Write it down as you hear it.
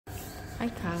Hi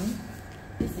Kang,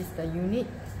 this is the unit.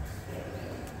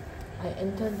 I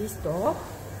enter this door.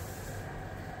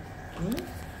 Okay.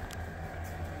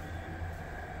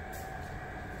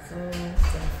 So there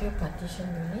are a few partition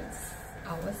units.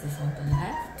 Ours is on the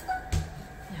left.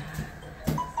 Yeah.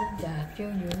 So there are a few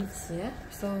units here.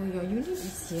 So your unit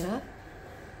is here.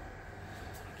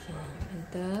 Okay, you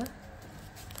enter.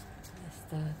 There's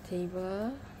the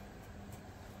table.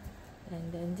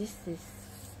 And then this is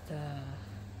the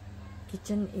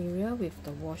kitchen area with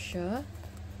the washer.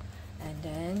 And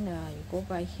then you go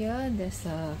by here, there's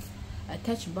a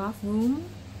attached bathroom.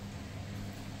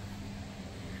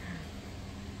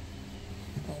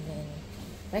 And then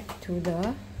back to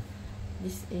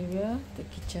this area, the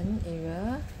kitchen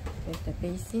area with the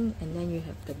basin, and then you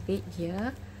have the bed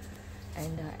here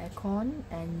and the aircon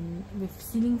and with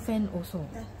ceiling fan also.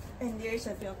 Yeah. And there's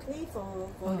a balcony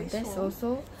for this that's home,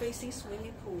 also facing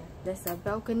swimming pool. There's a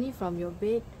balcony from your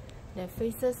bed that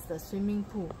faces the swimming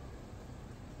pool.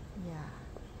 Yeah.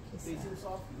 Facing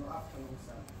south, no afternoon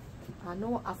sun.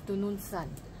 No afternoon sun.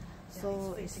 Yeah,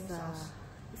 So it's facing south.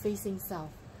 Facing south.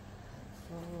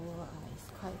 So it's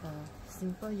quite a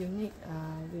simple unit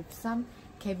with some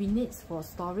cabinets for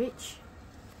storage.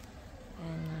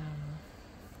 And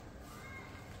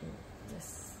okay,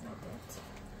 just like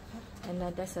that.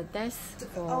 And there's a desk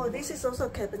for... Oh, this is also a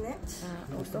cabinet.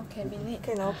 Also cabinet.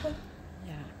 Can open?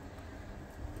 Yeah.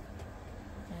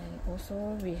 And also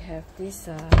we have this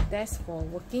desk for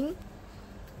working.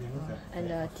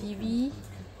 And a TV.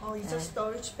 Oh, it's a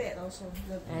storage bed also.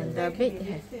 And the bed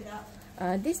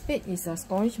has... this bed is a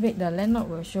storage bed. The landlord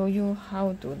will show you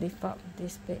how to lift up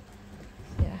this bed.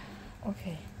 Yeah.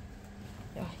 Okay.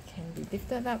 Yeah, it can be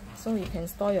lifted up so you can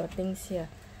store your things here.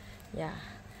 Yeah.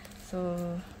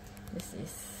 So this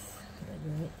is the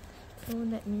unit. So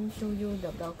let me show you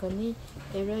the balcony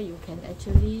area. You can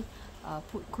actually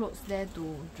put clothes there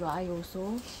to dry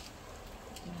also.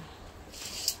 Yeah.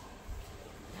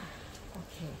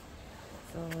 Okay.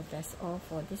 So that's all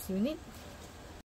for this unit.